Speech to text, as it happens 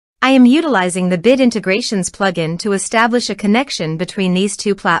I am utilizing the Bit Integrations plugin to establish a connection between these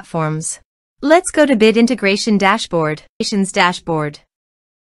two platforms. Let's go to Bit Integration Dashboard.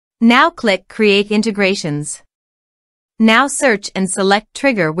 Now click Create Integrations. Now search and select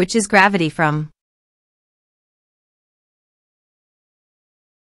Trigger, which is Gravity from.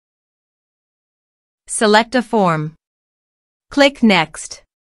 Select a form. Click Next.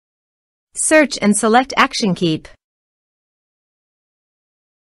 Search and select Action Keap.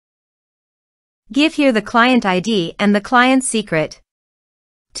 Give here the client ID and the client secret.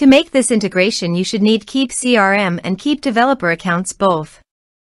 To make this integration, you should need Keap CRM and Keap developer accounts both.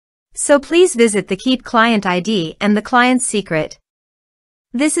 So please visit the Keap client ID and the client secret.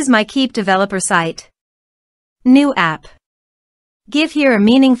 This is my Keap developer site. New app. Give here a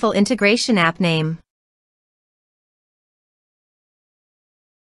meaningful integration app name.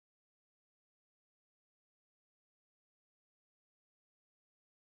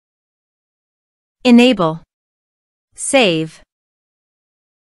 Enable. Save.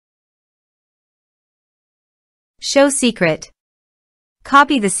 Show secret.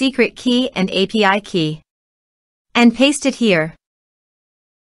 Copy the secret key and API key. And paste it here.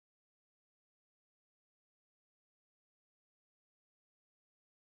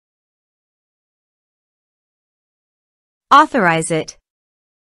 Authorize it.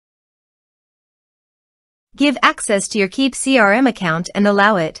 Give access to your Keap CRM account and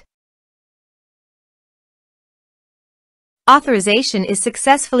allow it. Authorization is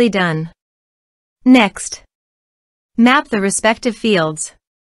successfully done. Next. Map the respective fields.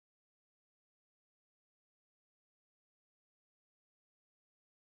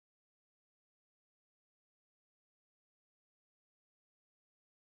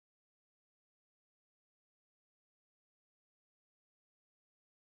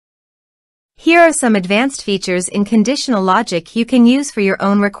 Here are some advanced features in conditional logic you can use for your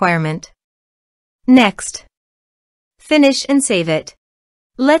own requirement. Next. Finish and save it.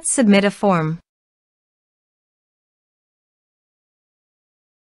 Let's submit a form.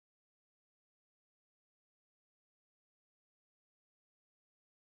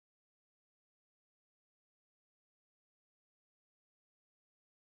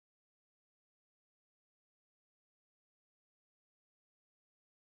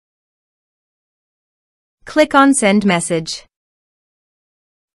 Click on Send Message.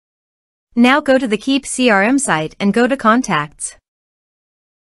 Now go to the Keap CRM site and go to Contacts.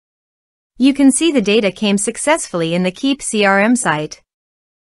 You can see the data came successfully in the Keap CRM site.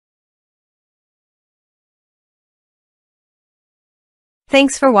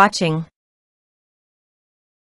 Thanks for watching.